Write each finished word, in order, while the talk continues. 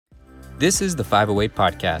This is the 508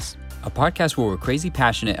 Podcast, a podcast where we're crazy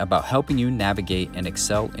passionate about helping you navigate and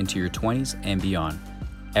excel into your 20s and beyond.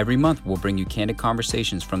 Every month, we'll bring you candid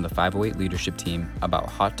conversations from the 508 leadership team about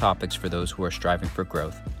hot topics for those who are striving for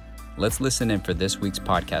growth. Let's listen in for this week's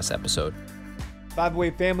podcast episode.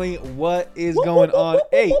 508 family, what is going on?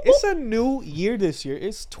 Hey, it's a new year this year.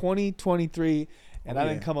 It's 2023, and I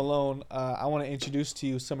didn't come alone. I want to introduce to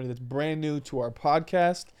you somebody that's brand new to our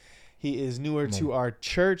podcast. He is newer to our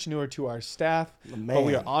church, newer to our staff, but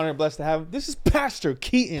we are honored and blessed to have him. This is Pastor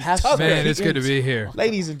Keaton. Man, it's good to be here.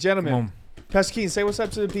 Ladies and gentlemen, Pastor Keaton, say what's up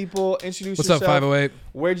to the people. Introduce yourself. What's up, 508?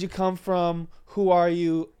 Where'd you come from? Who are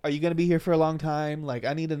you? Are you going to be here for a long time? Like,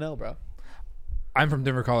 I need to know, bro. I'm from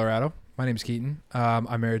Denver, Colorado. My name's Keaton.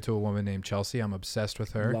 I'm married to a woman named Chelsea. I'm obsessed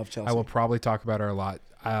with her. Love Chelsea. I will probably talk about her a lot.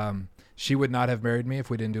 She would not have married me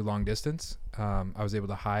if we didn't do long distance. I was able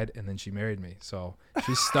to hide, and then she married me. So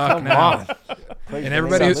she's stuck now. And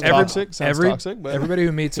everybody, everybody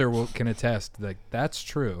who meets her can attest. Like, that's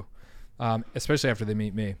true, especially after they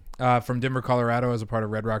meet me. From Denver, Colorado, as a part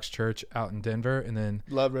of Red Rocks Church out in Denver, and then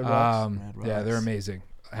love Red Rocks. Yeah, they're amazing.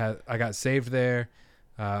 I got saved there.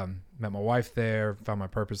 Met my wife there, found my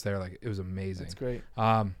purpose there. Like, it was amazing. That's great.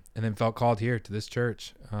 And then felt called here to this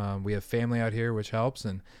church. We have family out here, which helps,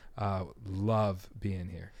 and love being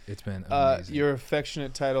here. It's been amazing. Your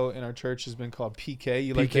affectionate title in our church has been called PK.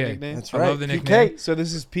 You like PK. that nickname? That's right. I love the nickname. PK. So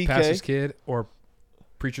this is PK. Pastor's kid or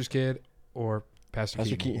preacher's kid or Pastor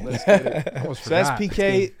Keaton. Let's get it. I almost So that's forgot.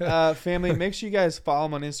 PK family. Make sure you guys follow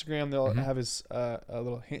him on Instagram. They'll have his a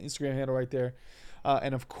little Instagram handle right there.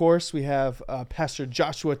 And of course, we have Pastor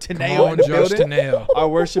Joshua Teneo in the Josh building. Teneo. Our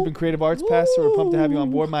worship and creative arts pastor. We're pumped to have you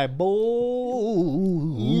on board, my boy.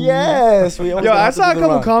 Yes. Yo, I saw a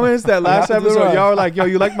couple comments that last have to do the episode. run. Y'all were like, yo,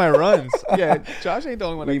 you like my runs. Yeah, Josh ain't the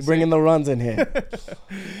only one. We that can bringing sing. the runs in here.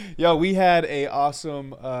 Yo, we had a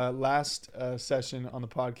awesome last session on the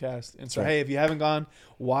podcast. And so, Right. hey, if you haven't gone,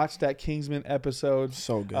 watch that Kingsman episode.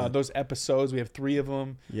 So good. Those episodes, we have 3 of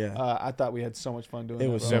them. Yeah. I thought we had so much fun doing it. It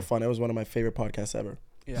was so fun. It was one of my favorite podcasts ever.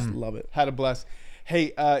 Yeah. Just love it. Had a blast.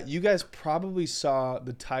 Hey, you guys probably saw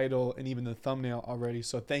the title and even the thumbnail already.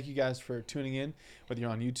 So thank you guys for tuning in, whether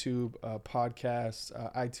you're on YouTube, podcasts,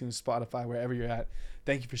 iTunes, Spotify, wherever you're at.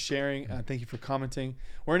 Thank you for sharing. Thank you for commenting.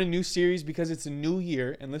 We're in a new series because it's a new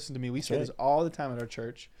year. And listen to me, we say this all the time at our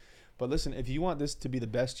church. But listen, if you want this to be the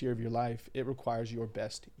best year of your life, it requires your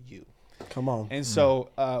best you. Come on. And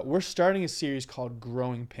so we're starting a series called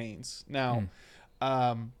Growing Pains. Now,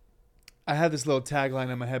 I had this little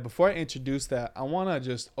tagline in my head. Before I introduce that, I want to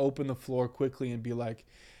just open the floor quickly and be like,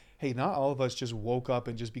 hey, not all of us just woke up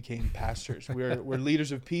and just became pastors. We're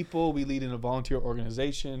leaders of people. We lead in a volunteer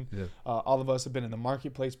organization. Yeah. All of us have been in the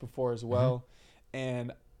marketplace before as well.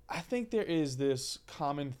 And I think there is this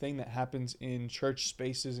common thing that happens in church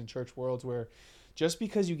spaces and church worlds where just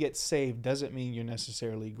because you get saved doesn't mean you're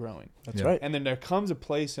necessarily growing. That's right. And then there comes a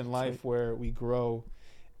place in life where we grow.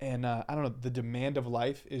 And I don't know, the demand of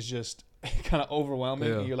life is just kind of overwhelming.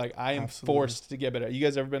 Yeah. And you're like, I am forced to get better. You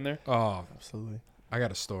guys ever been there? Oh, Absolutely. I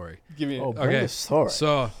got a story. Give me Bring the story.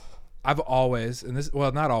 So I've always,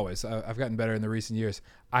 not always, I've gotten better in the recent years.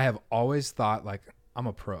 I have always thought, like, I'm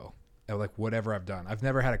a pro at, like, whatever I've done. I've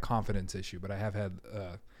never had a confidence issue, but I have had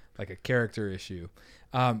like a character issue.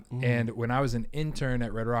 And when I was an intern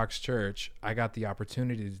at Red Rocks Church, I got the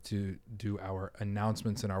opportunity to do our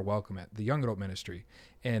announcements and our welcome at the young adult ministry.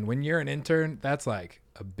 And when you're an intern, that's like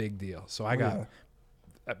a big deal. So I got,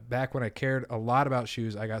 back when I cared a lot about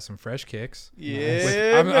shoes, I got some fresh kicks.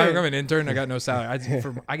 Yeah. I'm an intern. I got no salary.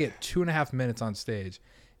 I get 2.5 minutes on stage,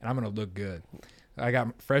 and I'm going to look good. I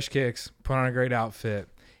got fresh kicks, put on a great outfit.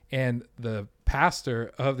 And the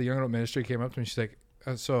pastor of the young adult ministry came up to me. She's like,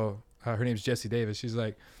 her name's Jessie Davis. She's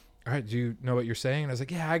like, all right, do you know what you're saying? And I was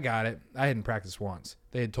like, yeah, I got it. I hadn't practiced once.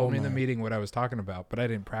 They had told me in the meeting what I was talking about, but I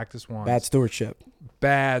didn't practice once. Bad stewardship.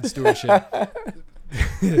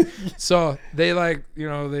 So they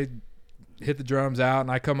they hit the drums out,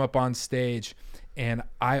 and I come up on stage, and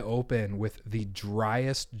I open with the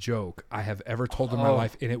driest joke I have ever told in my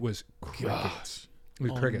life, and it was crickets.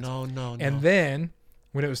 It was crickets. No. And then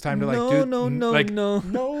when it was time to No.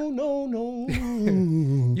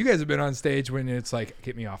 You guys have been on stage when it's like,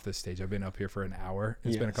 get me off this stage. I've been up here for an hour.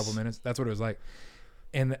 It's been a couple minutes. That's what it was like.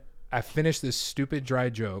 And I finished this stupid dry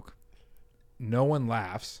joke. No one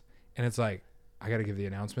laughs. And it's like, I got to give the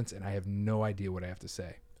announcements, and I have no idea what I have to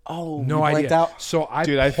say. Oh, no idea. Out. So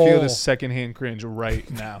I feel the secondhand cringe right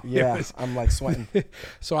now. Yeah, I'm like sweating.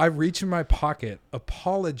 So I reach in my pocket,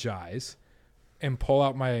 apologize, and pull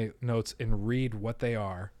out my notes and read what they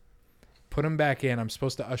are. Put them back in. I'm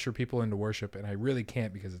supposed to usher people into worship, and I really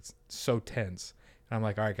can't because it's so tense. And I'm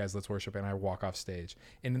like, all right, guys, let's worship. And I walk off stage.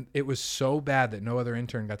 And it was so bad that no other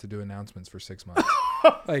intern got to do announcements for 6 months.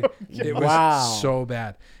 Like, it was Wow. so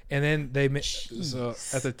bad. And then so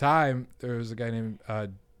at the time, there was a guy named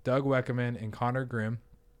Doug Weckerman and Connor Grimm.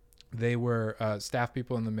 They were staff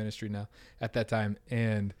people in the ministry now at that time.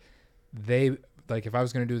 And they, like, if I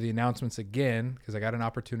was going to do the announcements again, because I got an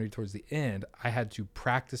opportunity towards the end, I had to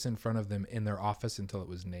practice in front of them in their office until it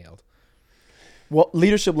was nailed. Well,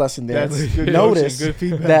 leadership lesson there. That's good Notice coaching, good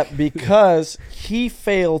feedback. that because he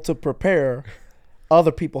failed to prepare,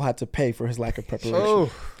 other people had to pay for his lack of preparation.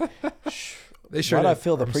 Oh, They sure Why do I did.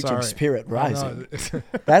 feel the I'm preaching sorry. spirit No, rising? I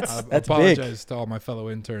That's big. apologize to all my fellow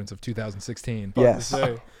interns of 2016. Yes.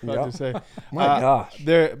 to Yep. say. My gosh.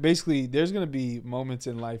 There's going to be moments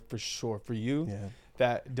in life for sure for you Yeah.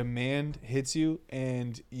 that demand hits you,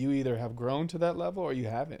 and you either have grown to that level or you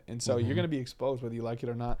haven't, and so you're going to be exposed whether you like it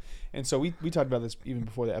or not. And so we talked about this even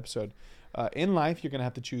before the episode. In life, you're going to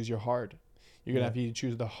have to choose your hard. You're going to have to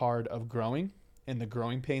choose the hard of growing and the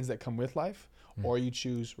growing pains that come with life, or you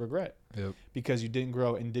choose regret. Yep. Because you didn't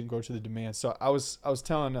grow and didn't grow to the demand. So I was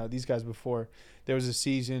telling these guys before, there was a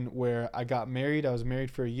season where I got married. I was married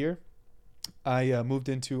for a year. I moved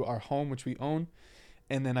into our home, which we own,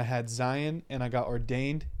 and then I had Zion, and I got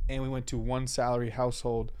ordained, and we went to one salary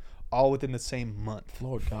household, all within the same month.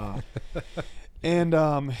 Lord God. And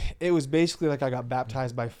it was basically like I got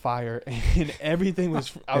baptized by fire, and everything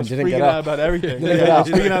was. I was didn't freaking get out up. about everything. Didn't get Yeah, I up.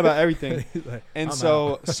 was freaking out about everything. Like, And I'm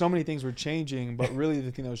so out. many things were changing, but really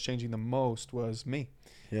the thing that was changing the most was me.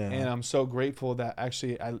 Yeah. And I'm so grateful that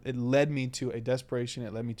actually it led me to a desperation.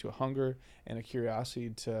 It led me to a hunger and a curiosity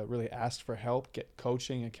to really ask for help, get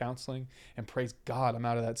coaching and counseling, and praise God, I'm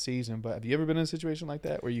out of that season. But have you ever been in a situation like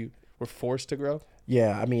that where you were forced to grow?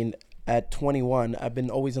 Yeah, I mean, at 21, I've been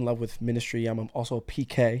always in love with ministry. I'm also a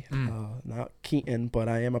PK, not Keaton, but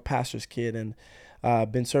I am a pastor's kid, and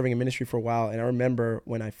been serving in ministry for a while. And I remember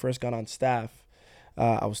when I first got on staff,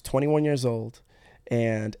 I was 21 years old,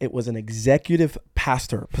 and it was an executive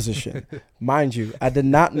pastor position. Mind you, I did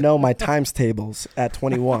not know my times tables at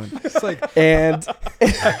 21. It's like, And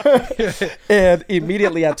and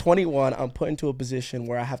immediately at 21, I'm put into a position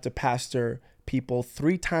where I have to pastor people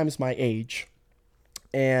 3 times my age,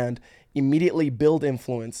 and immediately build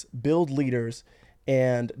influence, build leaders,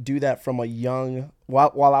 and do that from a young.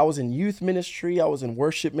 While I was in youth ministry, I was in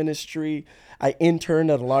worship ministry. I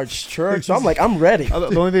interned at a large church. So I'm like, I'm ready. The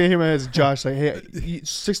only thing I hear in my head is Josh, like, hey,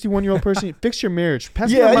 61-year-old person, fix your marriage.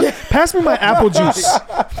 Pass me my apple juice.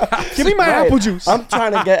 Give me my Right. apple juice. I'm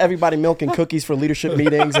trying to get everybody milk and cookies for leadership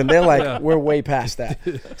meetings, and they're like, we're way past that.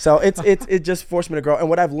 So it just forced me to grow. And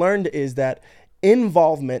what I've learned is that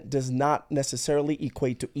involvement does not necessarily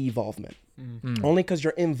equate to evolvement. Only because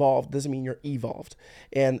you're involved doesn't mean you're evolved.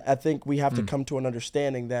 And I think we have to come to an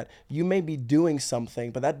understanding that you may be doing something,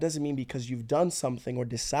 but that doesn't mean because you've done something or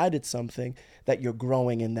decided something that you're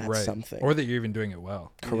growing in that right. something. Or that you're even doing it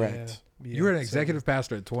well. Correct. Yeah, You were an so- executive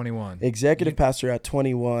pastor at 21. Executive pastor at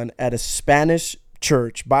 21 at a Spanish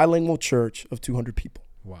church, bilingual church of 200 people.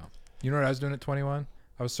 Wow. You know what I was doing at 21?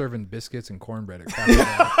 I was serving biscuits and cornbread at Cracker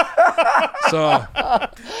Barrel. So,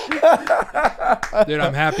 dude,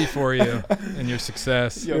 I'm happy for you and your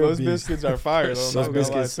success. Yo, those biscuits are fire, though. I'm Those not gonna lie,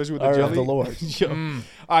 biscuits especially with are the of jelly. the Lord. Yo.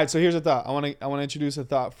 All right, so here's a thought. I want to introduce a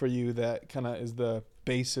thought for you that kind of is the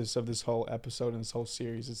basis of this whole episode and this whole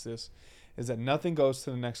series. Is that nothing goes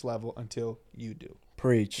to the next level until you do.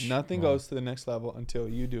 Preach. Nothing goes to the next level until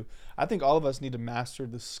you do. I think all of us need to master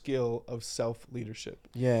the skill of self-leadership.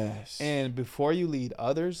 Yes. And before you lead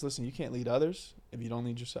others, listen, you can't lead others if you don't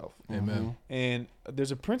lead yourself. Amen. And there's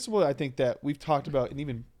a principle I think that we've talked about in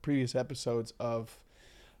even previous episodes of,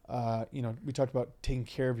 we talked about taking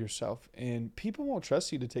care of yourself, and people won't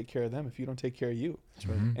trust you to take care of them if you don't take care of you. That's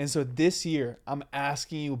right. And so this year, I'm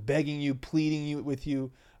asking you, begging you, pleading you with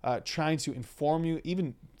you, trying to inform you,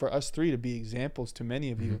 even for us 3 to be examples to many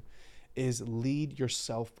of you, is lead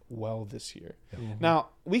yourself well this year. Now,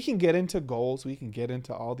 we can get into goals, we can get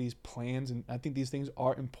into all these plans, and I think these things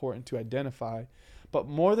are important to identify. But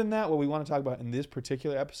more than that, what we want to talk about in this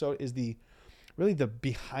particular episode is really the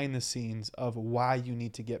behind the scenes of why you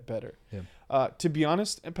need to get better. Yeah. To be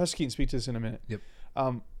honest, and Pastor Keaton, speak to this in a minute. Yep.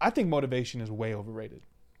 I think motivation is way overrated.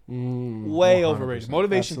 Way 100%. Overrated.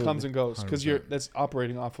 Motivation Absolutely. comes and goes because 100%. that's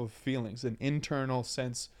operating off of feelings, an internal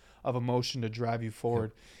sense of emotion to drive you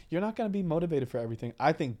forward. You're not going to be motivated for everything.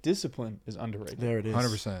 I think discipline is underrated. There it is.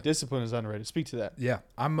 100%. Discipline is underrated. Speak to that. Yeah,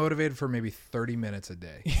 I'm motivated for maybe 30 minutes a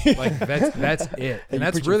day. Like that's it, you and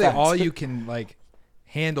that's preaching really facts. all you can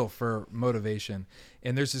handle for motivation.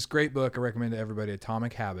 And there's this great book I recommend to everybody,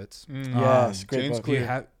 Atomic Habits. Yes, great James book.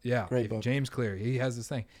 Clear. Great book. James Clear. He has this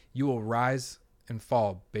thing: you will rise and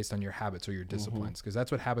fall based on your habits or your disciplines, because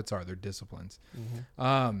that's what habits are. They're disciplines.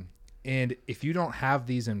 And if you don't have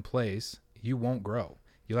these in place, you won't grow.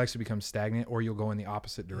 You'll actually become stagnant, or you'll go in the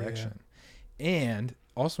opposite direction. And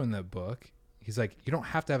also in that book, he's like, you don't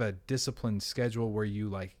have to have a disciplined schedule where you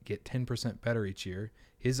like get 10% better each year.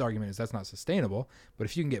 His argument is that's not sustainable, but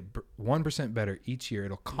if you can get 1% better each year,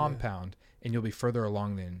 it'll compound and you'll be further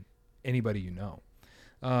along than anybody you know.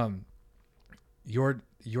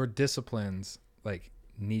 Your disciplines like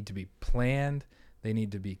need to be planned, they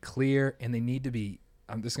need to be clear, and they need to be,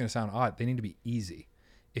 this is going to sound odd, they need to be easy.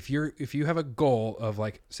 If you have a goal of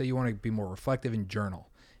like, say you want to be more reflective and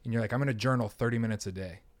journal, and you're like, I'm going to journal 30 minutes a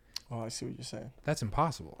day. Oh, I see what you're saying. That's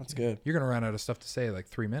impossible. That's good. You're going to run out of stuff to say like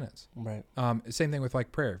 3 minutes. Right. Same thing with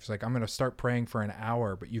like prayer. It's like, I'm going to start praying for an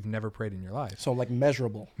hour, but you've never prayed in your life. So like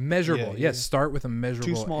measurable. Measurable. Yeah. Start with a measurable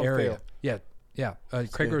Too small to area. fail. Yeah. Craig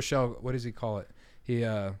good. Rochelle, what does he call it? He,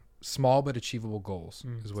 small but achievable goals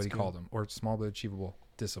is what he called them, or small but achievable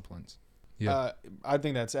disciplines. Yeah. I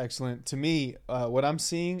think that's excellent. To me, what I'm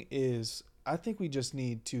seeing is I think we just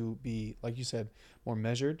need to be, like you said, more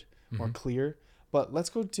measured, more clear. But let's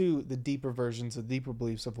go to the deeper versions, the deeper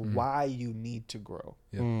beliefs of why you need to grow.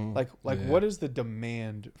 Like what is the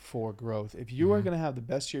demand for growth? If you are going to have the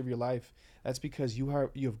best year of your life, that's because you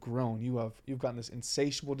have grown. You've gotten this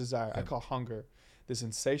insatiable desire. I call hunger, this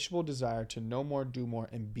insatiable desire to know more, do more,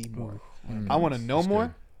 and be more. I want to know more.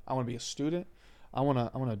 Good. I want to be a student. I want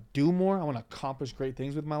to do more. I want to accomplish great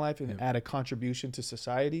things with my life and add a contribution to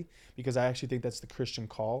society, because I actually think that's the Christian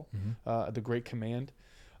call, the great command.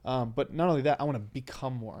 But not only that, I want to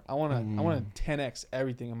become more. I want to 10x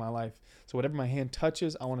everything in my life. So whatever my hand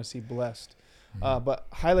touches, I want to see blessed. But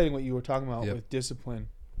highlighting what you were talking about with discipline,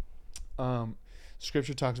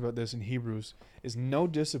 Scripture talks about this in Hebrews, is no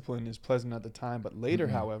discipline is pleasant at the time, but later,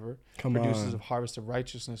 however, produces a harvest of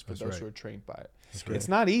righteousness for those who are trained by it. It's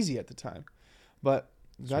not easy at the time, but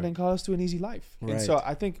God didn't call us to an easy life. Right. And so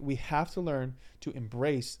I think we have to learn to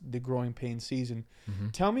embrace the growing pain season.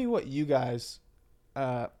 Tell me what you guys...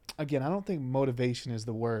 again, I don't think motivation is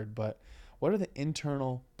the word, but what are the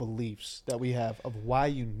internal beliefs that we have of why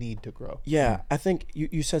you need to grow? Yeah, I think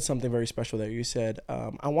you said something very special there. You said,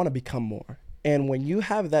 I want to become more. And when you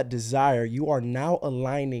have that desire, you are now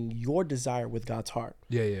aligning your desire with God's heart.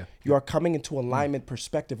 You are coming into alignment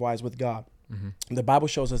perspective-wise with God. The Bible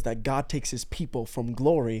shows us that God takes his people from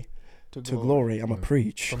glory to glory. I'm a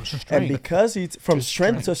preach. From strength. And because he's from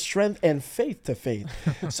strength to strength and faith to faith.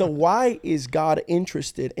 So why is God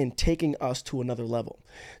interested in taking us to another level?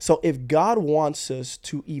 So if God wants us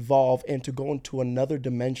to evolve and to go into another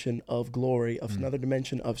dimension of glory, of another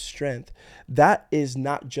dimension of strength, that is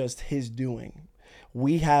not just his doing.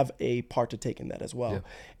 We have a part to take in that as well.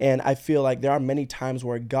 And I feel like there are many times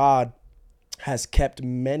where God has kept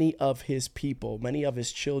many of his people, many of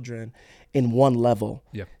his children in one level,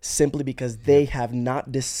 simply because they have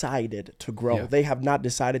not decided to grow. They have not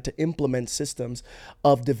decided to implement systems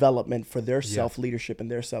of development for their self-leadership and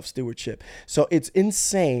their self-stewardship. So it's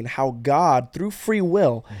insane how God, through free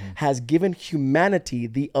will, has given humanity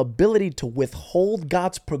the ability to withhold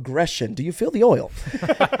God's progression. Do you feel the oil?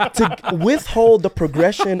 To withhold the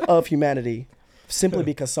progression of humanity simply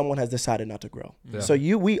because someone has decided not to grow. So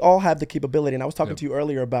we all have the capability. And I was talking to you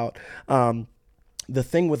earlier about the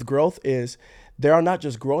thing with growth is there are not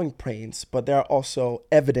just growing pains, but there are also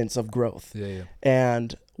evidence of growth.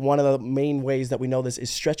 And one of the main ways that we know this is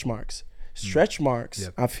stretch marks. Stretch marks,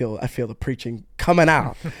 I feel the preaching coming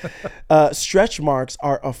out. Stretch marks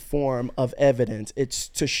are a form of evidence. It's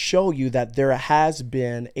to show you that there has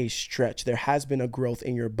been a stretch. There has been a growth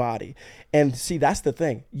in your body. And see, that's the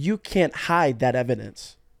thing. You can't hide that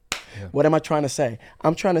evidence. What am I trying to say?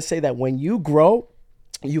 I'm trying to say that when you grow,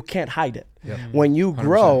 you can't hide it. When you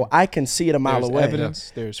grow, 100%. I can see it a mile away. There's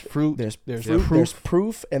evidence, there's fruit, there's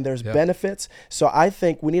proof, and there's benefits. So I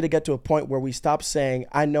think we need to get to a point where we stop saying,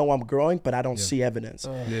 I know I'm growing, but I don't see evidence.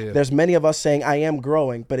 There's many of us saying, I am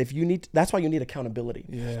growing, but if you need, that's why you need accountability.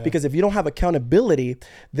 Because if you don't have accountability,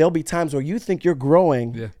 there'll be times where you think you're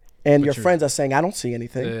growing and your friends are saying, I don't see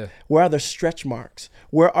anything. Where are the stretch marks?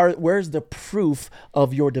 Where's the proof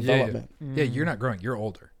of your development? You're not growing, you're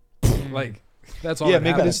older. Like, that's all.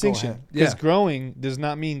 Make a distinction. Because growing does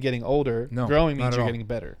not mean getting older. No, growing means you're getting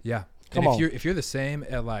better. If you're the same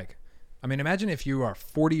at like, I mean, imagine if you are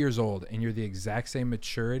 40 years old and you're the exact same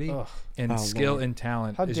maturity and skill and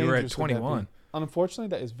talent as you were at 21. Unfortunately,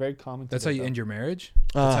 that is very common. That's how you end your marriage.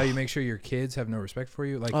 That's how you make sure your kids have no respect for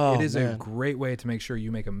you. Like it is a great way to make sure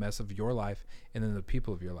you make a mess of your life and then the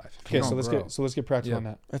people of your life. Okay, so let's get practical on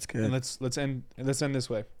that. That's good. And let's end this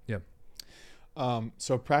way.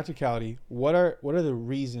 So practicality, what are the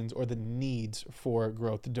reasons or the needs for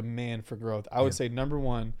growth, the demand for growth? I would say number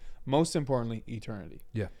one, most importantly, eternity.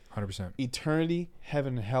 Yeah, 100%. Eternity,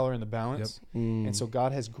 heaven and hell are in the balance. And so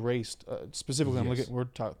God has graced, specifically, we're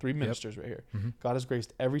talking 3 ministers right here. God has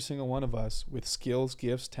graced every single one of us with skills,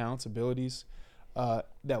 gifts, talents, abilities,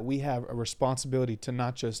 that we have a responsibility to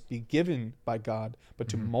not just be given by God, but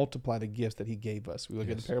to multiply the gifts that he gave us. We look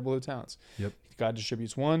at the parable of the talents. Yep. God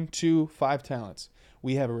distributes 1, 2, 5 talents.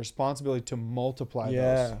 We have a responsibility to multiply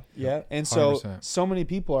those. Yeah. And so 100%. Many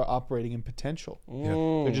people are operating in potential.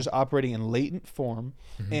 They're just operating in latent form,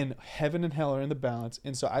 and heaven and hell are in the balance.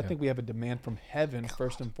 And so I think we have a demand from heaven,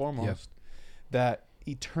 first and foremost, that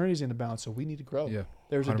eternity is in the balance. So we need to grow. Yeah.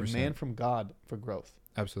 There's a 100%. demand from God for growth.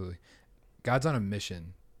 Absolutely. God's on a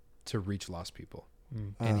mission to reach lost people,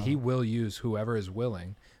 and he will use whoever is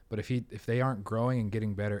willing. But if they aren't growing and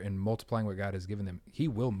getting better and multiplying what God has given them, he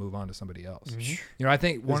will move on to somebody else. You know, I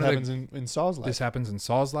think This happens in Saul's life. This happens in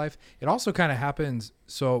Saul's life. It also kind of happens.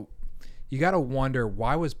 So you got to wonder,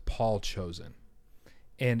 why was Paul chosen?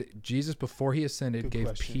 And Jesus, before he ascended,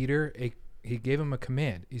 gave Peter he gave him a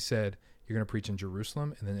command. He said, "You're going to preach in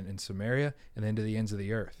Jerusalem, and then in Samaria, and then to the ends of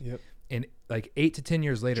the earth." Yep. And like 8 to 10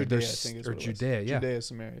 years later, Judea, Judea,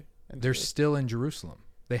 Samaria. They're still in Jerusalem.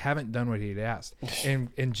 They haven't done what he'd asked.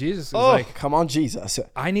 And Jesus is like, come on, Jesus.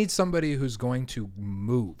 I need somebody who's going to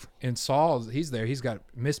move. And Saul, he's there. He's got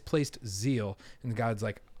misplaced zeal. And God's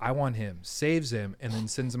like, I want him, saves him, and then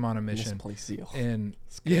sends him on a mission. Misplaced zeal. And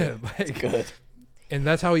yeah, like, Good. and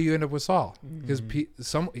that's how you end up with Saul. Because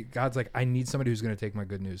God's like, I need somebody who's going to take my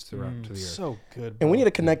good news to the earth. So good. Bro. And we need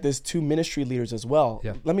to connect this to ministry leaders as well.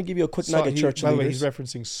 Yeah. Let me give you a quick nugget, church by leaders. the way, he's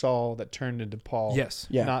referencing Saul that turned into Paul. Yes.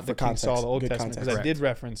 Yeah, Not for the King context. Saul of the Old Good Testament. context. Because I did Correct.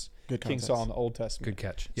 reference Good King context. Saul in the Old Testament. Good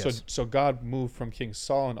catch. Yes. So God moved from King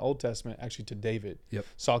Saul in the Old Testament actually to David. Yep.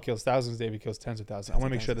 Saul kills thousands, David kills tens of thousands. I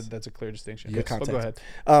want to make sure that that's a clear distinction. Good But go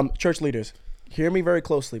ahead. Church leaders, hear me very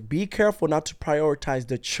closely. Be careful not to prioritize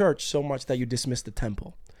the church so much that you dismiss the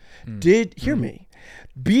temple. Hear me.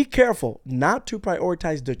 Be careful not to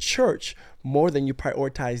prioritize the church more than you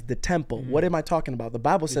prioritize the temple. What am I talking about? The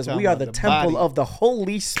Bible says we are the temple of the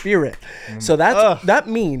Holy Spirit. So that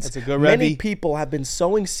means That's a good many Rebbe. people have been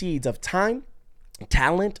sowing seeds of time,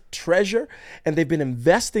 talent, treasure, and they've been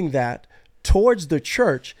investing that towards the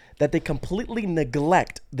church that they completely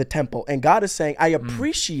neglect the temple. And God is saying, I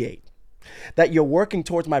appreciate that you're working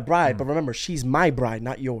towards my bride, but remember, she's my bride,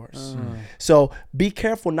 not yours. So be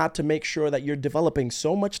careful not to make sure that you're developing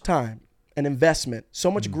so much time and investment,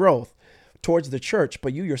 so much growth towards the church,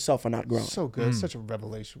 but you yourself are not growing. So good. Such a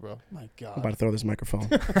revelation, bro. My I'm God. about to throw this microphone.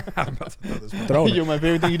 I'm about to throw this. Throwing Yo, it. my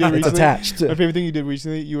favorite thing you did recently. It's attached. My favorite thing you did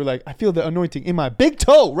recently, you were like, I feel the anointing in my big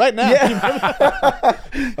toe right now.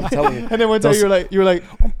 I'm telling you. And then one time you were like,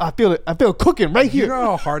 oh, I feel it. I feel cooking right You here. know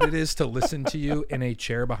how hard it is to listen to you in a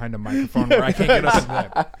chair behind a microphone where I can't get up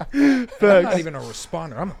and like, I'm not even a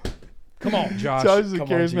responder. Come on, Josh. Josh is a Come on,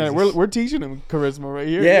 charismatic. Jesus. We're teaching him charisma right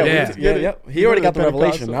here. Yeah. He already got the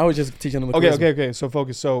revelation. I was just teaching him the charisma. Okay. So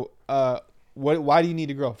focus. So, why do you need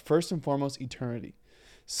to grow? First and foremost, eternity.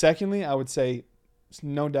 Secondly, I would say,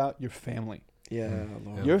 no doubt, your family. Yeah,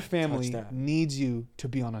 Lord. Your Touch family that. needs you to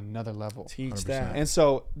be on another level. Teach 100%. that. And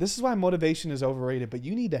so this is why motivation is overrated, but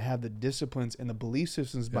you need to have the disciplines and the belief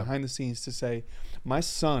systems behind the scenes to say, my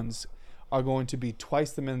sons are going to be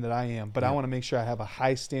twice the men that I am, but I want to make sure I have a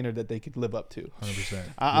high standard that they could live up to. 100%.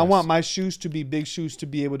 I want my shoes to be big shoes to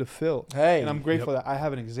be able to fill. Hey. And I'm grateful that I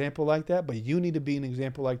have an example like that, but you need to be an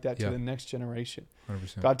example like that to Yeah. the next generation.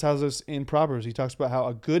 100%. God tells us in Proverbs, he talks about how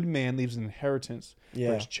a good man leaves an inheritance for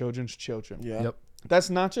Yeah. his children's children. Yeah. Yep. That's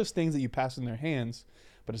not just things that you pass in their hands,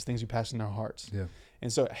 but it's things you pass in their hearts. Yeah.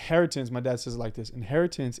 And so inheritance, my dad says it like this,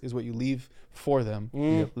 inheritance is what you leave for them.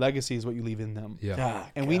 Legacy is what you leave in them. Yeah.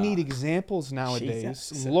 Ah, And we God. need examples nowadays.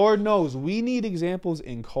 Jesus. Lord knows we need examples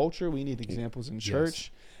in culture. We need examples in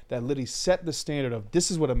church that literally set the standard of this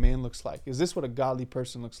is what a man looks like. Is this what a godly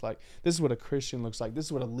person looks like? This is what a Christian looks like. This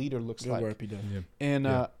is what a leader looks Good like. work, P-Dub. Yeah. And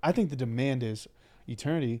I think the demand is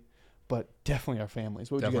eternity, but definitely our families.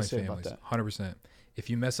 What would you guys say about that? 100%. If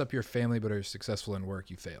you mess up your family but are successful in work,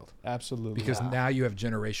 you failed. Absolutely. Because now you have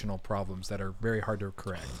generational problems that are very hard to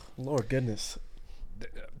correct. Lord goodness.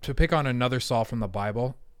 To pick on another Saul from the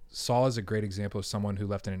Bible, Saul is a great example of someone who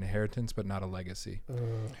left an inheritance but not a legacy.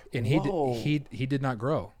 And Whoa. he did not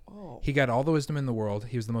grow. He got all the wisdom in the world.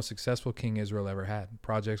 He was the most successful king Israel ever had.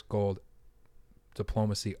 Projects, gold,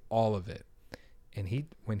 diplomacy, all of it. And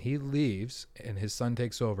when he leaves and his son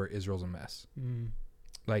takes over, Israel's a mess.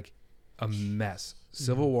 Like a mess.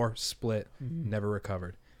 Civil war, split, never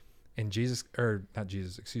recovered. And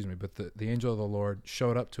but the angel of the Lord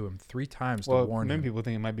showed up to him 3 times to Well, warn many him. people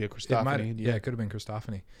think it might be a It Christophany. could have been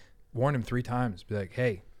Christophany. Warned him 3 times. Be like,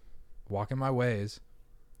 hey, walk in my ways,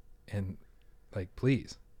 and like,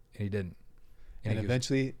 please. And he didn't. And he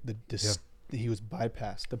eventually, he was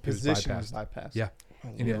bypassed. The position was bypassed. Yeah.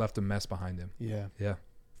 And he left a mess behind him. Yeah. Yeah.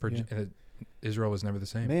 Israel was never the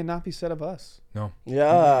same. May it not be said of us. No.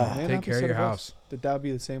 Yeah. May it Take not be care of said your us house. That would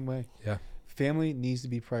be the same way. Yeah. Family needs to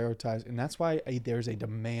be prioritized, and that's why there's a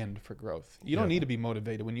demand for growth. You don't need to be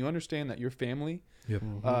motivated when you understand that your family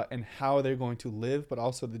and how they're going to live, but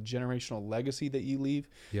also the generational legacy that you leave,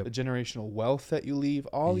 the generational wealth that you leave.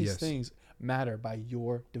 All these things matter by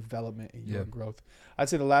your development and your growth. I'd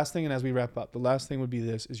say the last thing, and as we wrap up, the last thing would be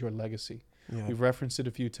this: is your legacy. Yeah. We've referenced it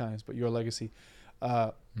a few times, but your legacy.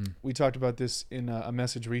 We talked about this in a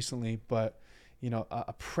message recently, but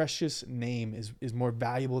a precious name is more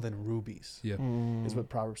valuable than rubies. Yeah. Is what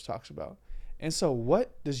Proverbs talks about. And so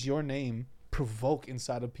what does your name provoke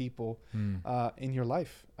inside of people in your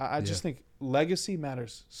life? I just think legacy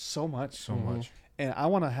matters so much. So much. And I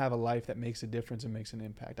want to have a life that makes a difference and makes an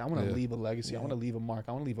impact. I want to leave a legacy. I want to leave a mark.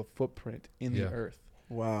 I want to leave a footprint in the earth.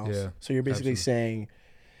 Wow. Yeah. So you're basically saying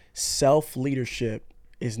self-leadership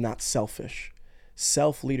is not selfish.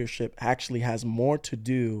 Self-leadership actually has more to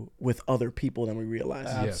do with other people than we realize.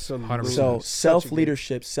 Absolutely. 100%. So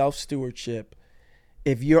self-leadership, self-stewardship,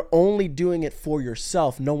 if you're only doing it for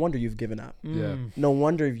yourself, no wonder you've given up. Yeah. No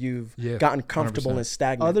wonder you've gotten comfortable 100%. and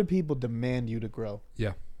stagnant. Other people demand you to grow.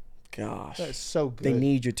 Yeah. Gosh. That's so good. They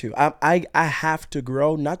need you to. I have to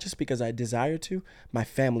grow, not just because I desire to. My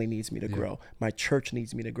family needs me to grow. My church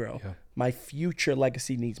needs me to grow. Yeah. My future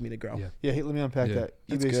legacy needs me to grow. Yeah, let me unpack that.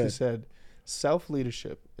 You That's basically good. said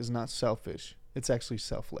self-leadership is not selfish. It's actually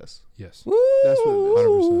selfless. Yes. Woo! That's what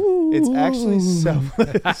it is. 100%. It's actually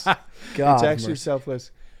selfless. God, it's actually mercy.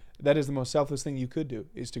 selfless. That is the most selfless thing you could do,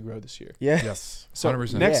 is to grow this year. Yes. So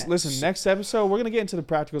 100%. next episode, we're gonna get into the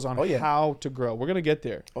practicals on how to grow. We're gonna get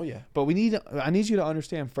there. Oh yeah. But I need you to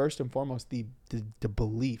understand first and foremost the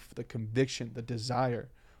belief, the conviction, the desire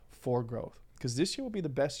for growth. Because this year will be the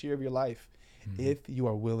best year of your life if you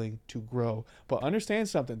are willing to grow. But understand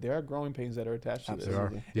something: there are growing pains that are attached to this.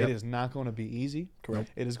 Absolutely. It is not going to be easy.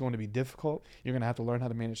 Correct. It is going to be difficult. You're going to have to learn how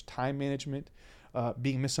to manage time management,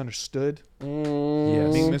 being misunderstood,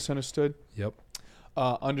 being misunderstood. Yep.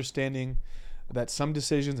 Understanding that some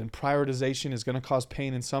decisions and prioritization is going to cause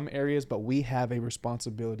pain in some areas, but we have a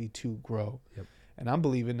responsibility to grow. Yep. And I'm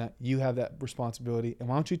believing that you have that responsibility. And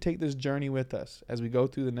why don't you take this journey with us as we go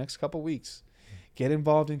through the next couple weeks? Get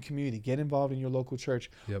involved in community. Get involved in your local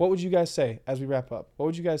church. Yep. What would you guys say as we wrap up? What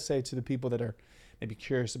would you guys say to the people that are maybe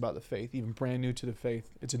curious about the faith, even brand new to the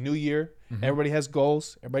faith? It's a new year. Everybody has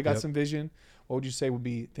goals. Everybody got some vision. What would you say would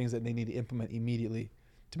be things that they need to implement immediately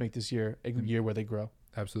to make this year a year where they grow?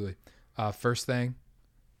 Absolutely. First thing,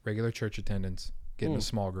 regular church attendance. Get in a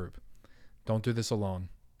small group. Don't do this alone.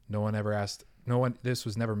 This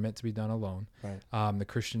was never meant to be done alone. Right. The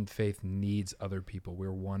Christian faith needs other people.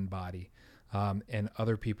 We're one body. And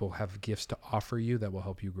other people have gifts to offer you that will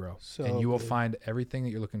help you grow. And you will find everything that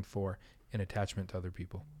you're looking for in attachment to other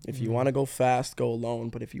people. If you want to go fast, go alone.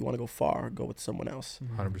 But if you want to go far, go with someone else.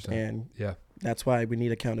 100%. And that's why we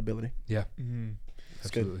need accountability. Yeah. That's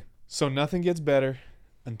absolutely. good. So nothing gets better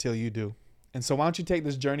until you do. And so why don't you take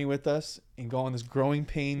this journey with us and go on this growing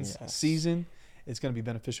pains season. It's going to be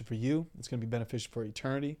beneficial for you. It's going to be beneficial for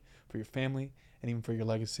eternity, for your family, and even for your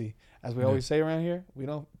legacy. As we always say around here, we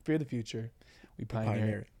don't fear the future. We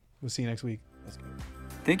pioneer it. We'll see you next week. That's good.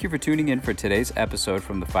 Thank you for tuning in for today's episode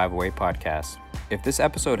from the 508 Podcast. If this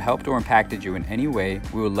episode helped or impacted you in any way,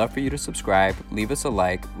 we would love for you to subscribe, leave us a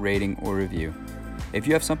like, rating, or review. If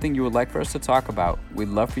you have something you would like for us to talk about, we'd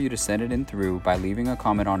love for you to send it in through by leaving a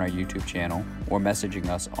comment on our YouTube channel or messaging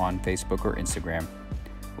us on Facebook or Instagram.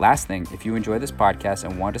 Last thing, if you enjoy this podcast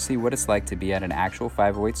and want to see what it's like to be at an actual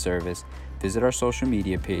 508 service, visit our social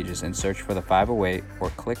media pages and search for the 508 or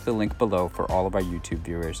click the link below for all of our YouTube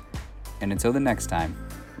viewers. And until the next time,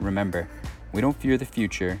 remember, we don't fear the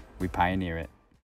future, we pioneer it.